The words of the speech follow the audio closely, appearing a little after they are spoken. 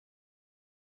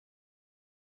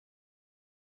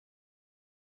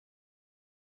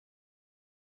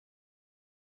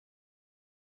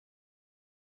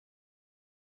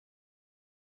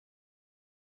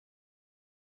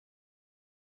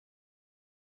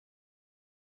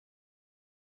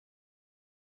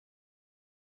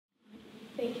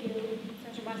Thank you,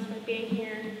 Sergeant West, for being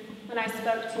here. When I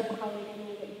spoke to your colleague, I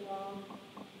know that you all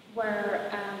were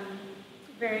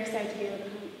very excited to be able to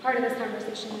be part of this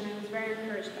conversation, and I was very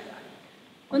encouraged by that.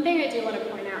 One thing I do want to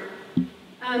point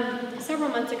out, several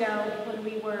months ago, when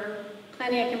we were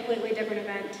planning a completely different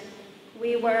event,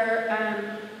 we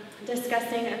were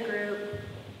discussing a group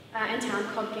in town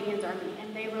called Gideon's Army,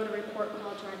 and they wrote a report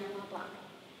called Driving While Black.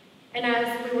 And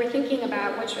as we were thinking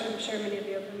about, which I'm sure many of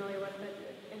you are familiar with,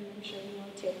 and I'm sure you know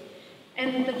too,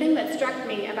 and the thing that struck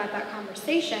me about that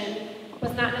conversation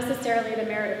was not necessarily the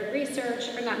merit of the research,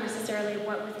 or not necessarily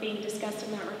what was being discussed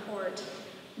in that report,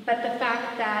 but the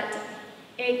fact that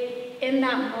in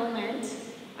that moment,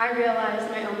 I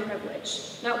realized my own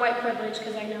privilege. Not white privilege,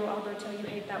 because I know, Alberto, you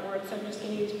hate that word, so I'm just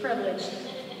going to use privilege.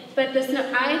 But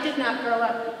I did not grow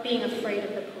up being afraid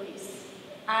of the police.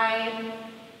 I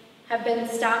have been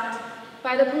stopped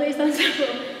by the police on several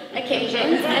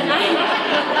occasions, and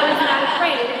I was not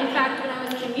afraid. In fact, when I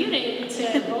was commuting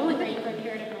to Bowling Green for a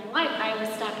period of my life, I was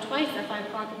stopped twice at 5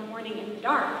 o'clock in the morning in the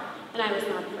dark, and I was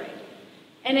not afraid.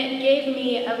 And it gave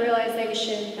me a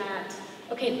realization that,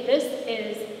 okay, this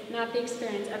is not the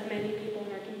experience of many people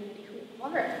in our community who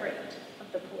are afraid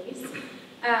of the police,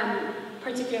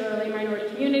 particularly minority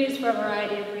communities for a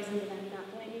variety of reasons, and I'm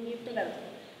not blaming you for those.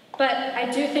 But I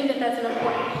do think that that's an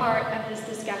important part of this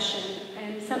discussion,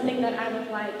 and something that I would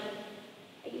like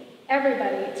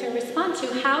everybody to respond to.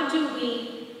 How do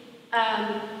we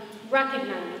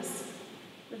recognize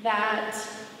that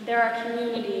there are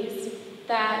communities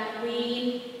that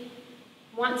we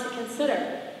want to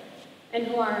consider and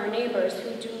who are our neighbors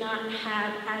who do not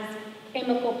have as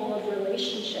amicable of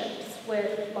relationships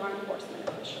with law enforcement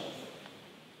officials?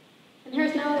 And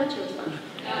here's now, I'll let you respond.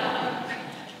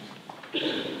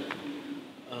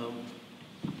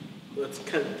 It's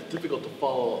kind of difficult to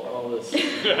follow all this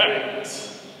great,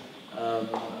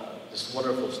 just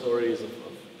wonderful stories of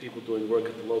people doing work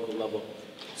at the local level.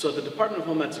 So at the Department of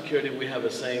Homeland Security, we have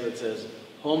a saying that says,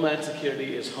 Homeland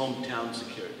Security is hometown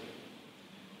security.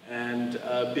 And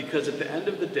because at the end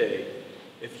of the day,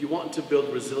 if you want to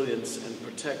build resilience and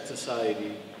protect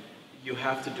society, you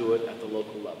have to do it at the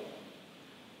local level.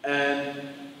 And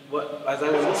as I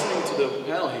was listening to the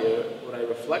panel here, what I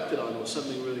reflected on was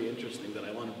something really interesting that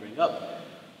I want to bring up.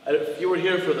 If you were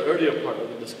here for the earlier part of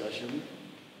the discussion,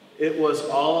 it was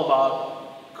all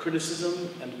about criticism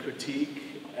and critique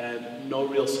and no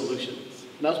real solutions.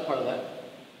 And that was part of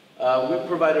that. We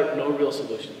provided no real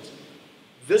solutions.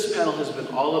 This panel has been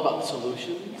all about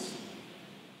solutions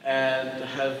and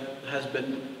has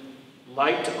been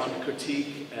light on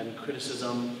critique and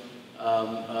criticism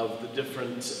of the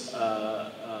different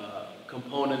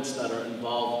components that are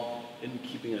involved in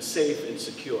keeping us safe and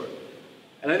secure.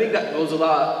 And I think that goes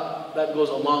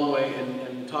a long way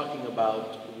in talking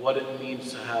about what it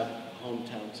means to have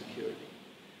hometown security.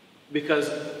 Because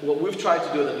what we've tried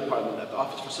to do at the department, at the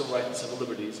Office for Civil Rights and Civil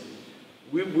Liberties,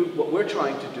 what we're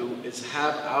trying to do is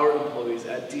have our employees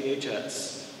at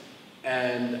DHS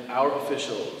and our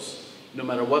officials, no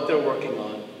matter what they're working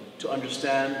on, to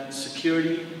understand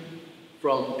security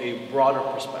from a broader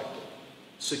perspective.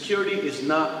 Security is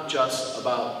not just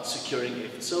about securing a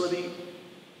facility,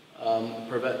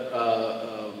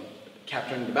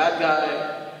 capturing the bad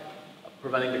guy,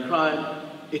 preventing the crime.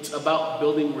 It's about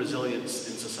building resilience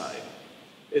in society.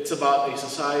 It's about a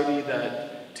society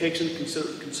that takes into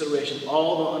consideration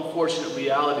all the unfortunate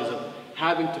realities of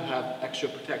having to have extra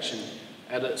protection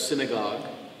at a synagogue,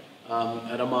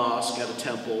 at a mosque, at a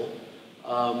temple,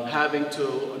 having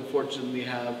to unfortunately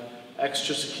have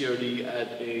extra security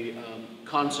at a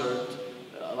concert,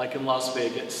 like in Las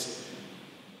Vegas.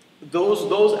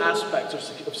 Those aspects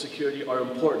of security are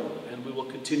important, and we will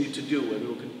continue to do, and we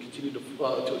will continue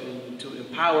to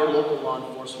empower local law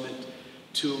enforcement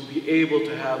to be able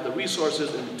to have the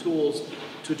resources and the tools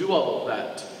to do all of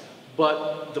that.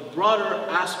 But the broader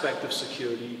aspect of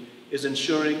security is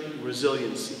ensuring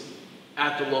resiliency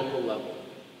at the local level,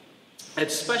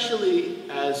 especially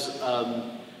as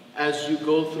you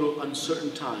go through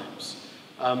uncertain times.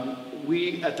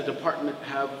 We at the department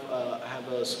have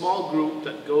a small group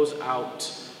that goes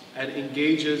out and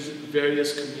engages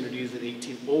various communities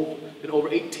in over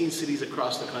 18 cities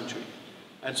across the country.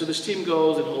 And so this team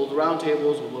goes and holds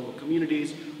roundtables with local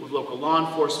communities, with local law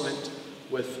enforcement,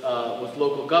 with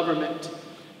local government.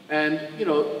 And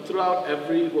throughout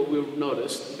what we've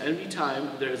noticed, any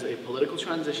time there's a political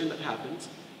transition that happens,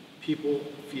 people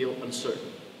feel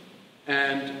uncertain.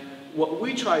 And what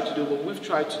we've tried to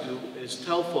do is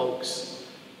tell folks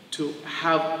to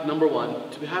have, number one,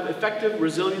 to have effective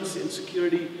resilience and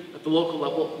security at the local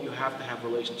level, you have to have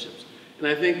relationships. And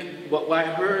I think what I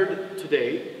heard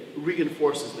today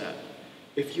reinforces that.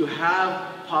 if you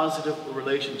have positive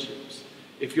relationships,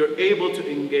 if you're able to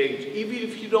engage, even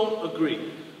if you don't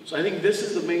agree. So I think this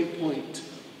is the main point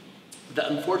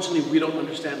that unfortunately we don't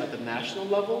understand at the national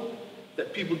level,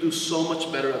 that people do so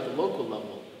much better at the local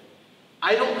level.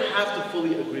 I don't have to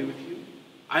fully agree with you.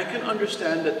 I can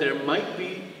understand that there might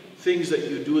be things that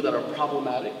you do that are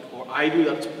problematic, or I do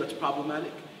that's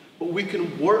problematic, but we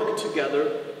can work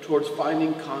together towards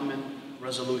finding common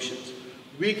resolutions.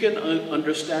 We can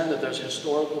understand that there's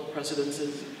historical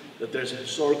precedences, that there's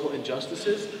historical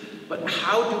injustices, but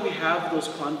how do we have those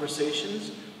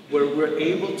conversations where we're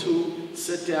able to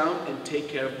sit down and take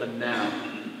care of the now,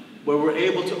 where we're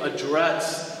able to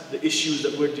address the issues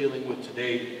that we're dealing with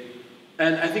today?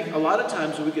 And I think a lot of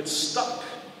times we get stuck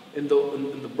in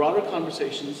the broader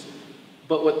conversations,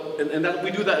 and that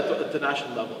we do that at the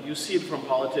national level. You see it from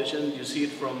politicians, you see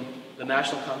it from the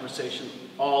national conversation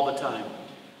all the time.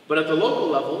 But at the local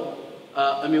level,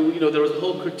 there was a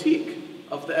whole critique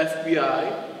of the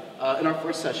FBI in our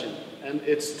first session, and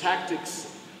its tactics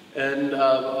and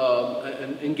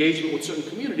engagement with certain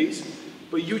communities,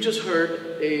 but you just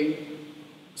heard a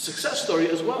success story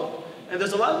as well. And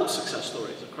there's a lot of those success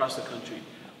stories across the country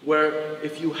where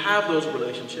if you have those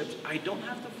relationships, I don't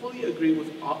have to fully agree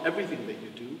with everything that you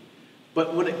do,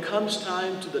 but when it comes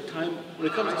to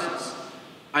this,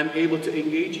 I'm able to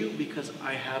engage you because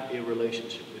I have a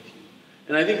relationship with you.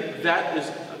 And I think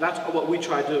that's what we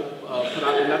try to put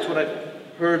out, and that's what I've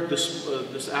heard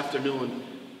this afternoon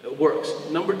works.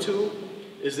 Number two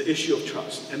is the issue of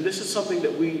trust. And this is something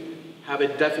that we have a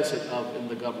deficit of in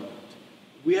the government.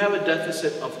 We have a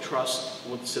deficit of trust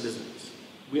with citizens.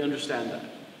 We understand that.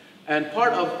 And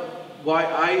part of why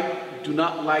I do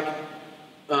not like,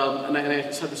 and I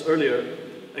said this earlier,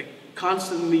 like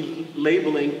constantly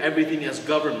labeling everything as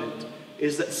government,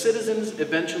 is that citizens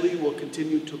eventually will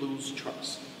continue to lose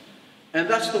trust. And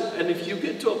if you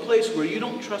get to a place where you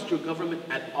don't trust your government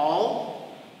at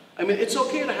all, I mean, it's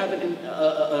okay to have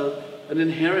an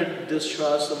inherent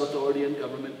distrust of authority and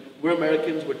government. We're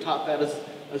Americans, we're taught that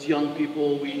as young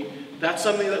people. That's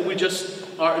something that we just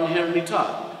are inherently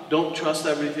taught. Don't trust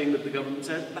everything that the government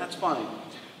says, that's fine.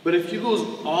 But if you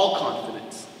lose all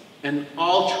confidence and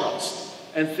all trust,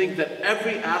 and think that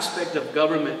every aspect of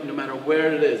government, no matter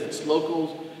where it is, it's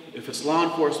local, if it's law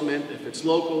enforcement, if it's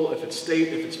local, if it's state,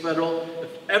 if it's federal, if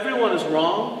everyone is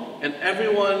wrong and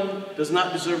everyone does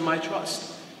not deserve my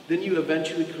trust, then you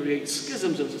eventually create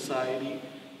schisms in society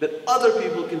that other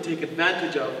people can take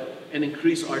advantage of and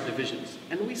increase our divisions.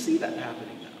 And we see that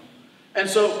happening now. And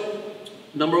so,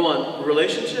 number one,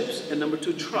 relationships, and number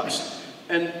two, trust.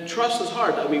 And trust is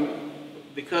hard. I mean,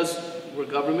 because we're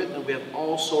government and we have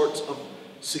all sorts of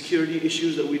security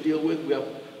issues that we deal with, we have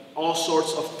all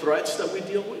sorts of threats that we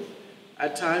deal with.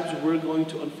 At times, we're going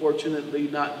to unfortunately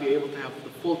not be able to have the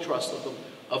full trust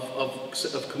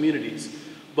of communities.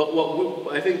 But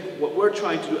I think what we're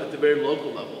trying to do at the very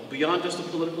local level, beyond just the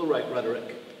political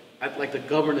rhetoric, at like the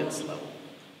governance level,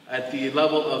 at the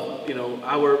level of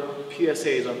our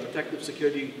PSAs, our protective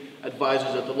security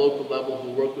advisors at the local level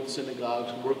who work with synagogues,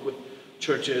 who work with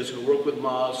churches, who work with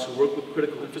mosques, who work with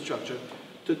critical infrastructure,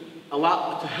 to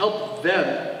help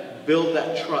them build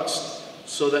that trust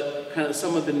so that kind of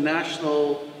some of the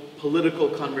national political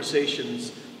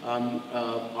conversations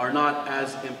are not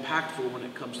as impactful when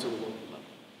it comes to the local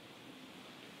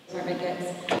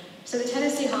level. So the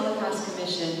Tennessee Holocaust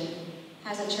Commission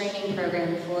has a training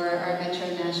program for our Metro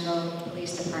National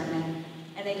Police Department.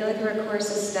 And they go through a course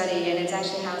of study, and it's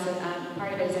actually housed,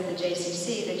 part of it is at the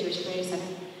JCC, the Jewish Community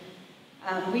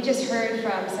Center. We just heard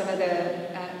from some of the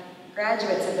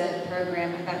graduates of that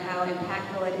program about how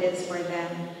impactful it is for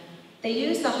them. They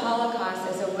use the Holocaust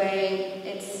as a way,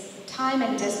 it's time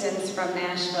and distance from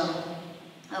Nashville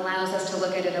allows us to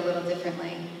look at it a little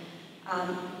differently.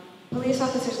 Police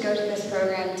officers go to this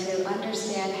program to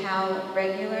understand how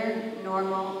regular,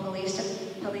 normal police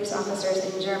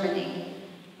officers in Germany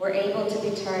were able to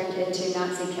be turned into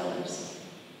Nazi killers.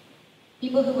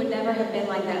 People who would never have been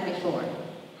like that before.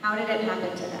 How did it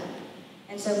happen to them?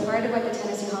 And so part of what the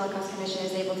Tennessee Holocaust Commission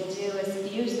is able to do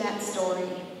is use that story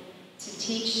to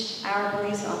teach our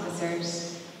police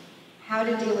officers how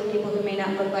to deal with people who may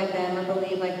not look like them, or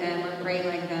believe like them, or pray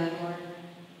like them, or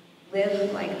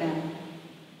live like them,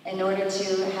 in order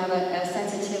to have a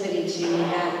sensitivity to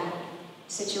that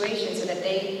situation so that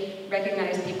they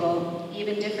recognize people,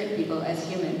 even different people, as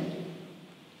human,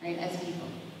 right, as people.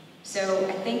 So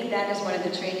I think that is one of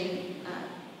the training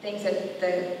things that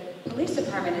the police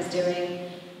department is doing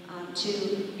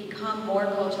to become more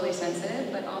culturally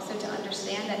sensitive, but also to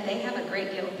understand that they have a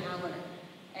great deal of power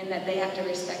and that they have to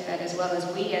respect that, as well as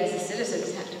we as the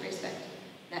citizens have to respect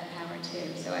that power too.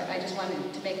 too. So I just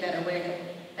wanted to make that aware that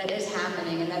that is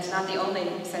happening, and that's not the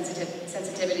only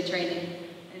sensitivity training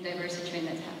and diversity training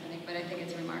that's happening, but I think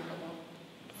it's remarkable.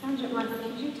 Sandra, Martha,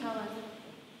 could you tell us,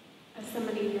 as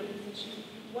somebody in your position,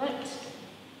 what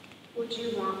would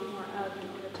you want more of in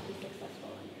order to be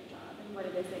successful in your job, and what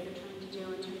it is that you're trying to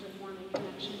do in terms of forming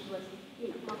connections with,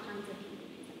 all kinds of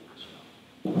communities in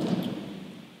Nashville?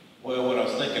 Well, when I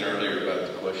was thinking earlier about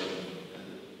the question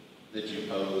that you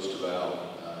posed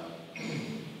about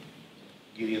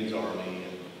Gideon's Army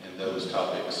and those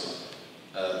topics,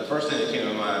 the first thing that came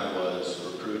to mind was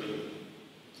recruiting.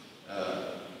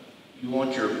 You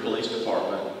want your police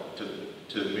department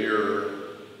to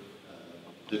mirror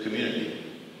the community.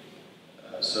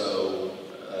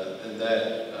 And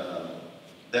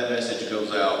that message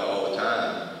goes out all the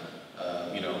time.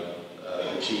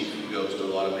 The chief goes to a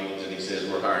lot of meetings and he says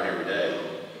we're hiring every day.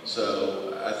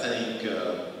 So I think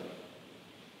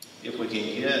if we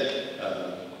can get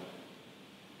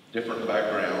different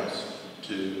backgrounds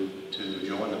to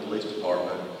join the police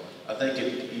department, I think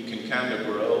you can kind of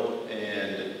grow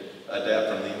and adapt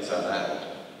from the inside out.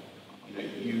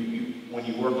 When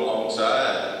you work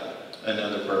alongside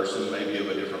another person, maybe of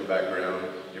a different background,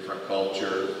 different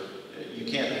culture, you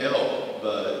can't help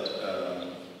but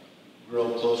grow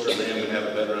closer to them and have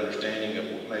a better understanding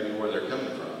of maybe where they're coming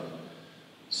from.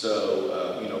 So,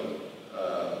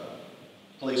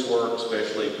 police work,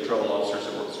 especially patrol officers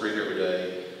that work the street every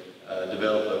day,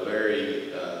 develop a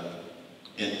very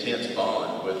intense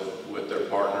bond with their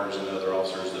partners and other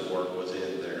officers that work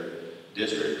within their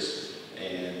districts.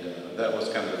 And that was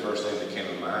kind of the first thing that came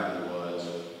to mind was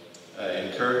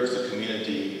encourage the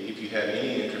community, if you have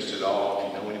any interest at all,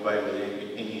 if you know anybody with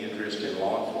any interest in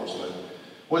law enforcement,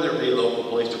 whether it be local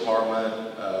police department,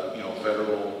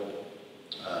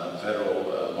 federal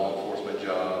law enforcement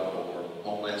job or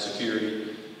Homeland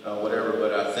Security, whatever.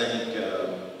 But I think,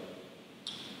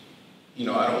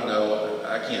 I don't know,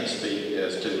 I can't speak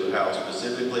as to how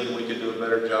specifically we could do a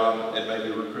better job at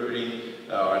maybe recruiting.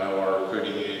 I know our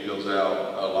recruiting unit goes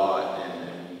out a lot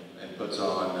and puts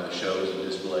on shows and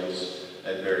displays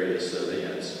at various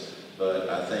events. But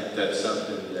I think that's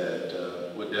something that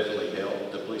would definitely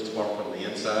help the police department from the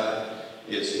inside,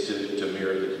 is to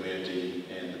mirror the community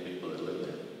and the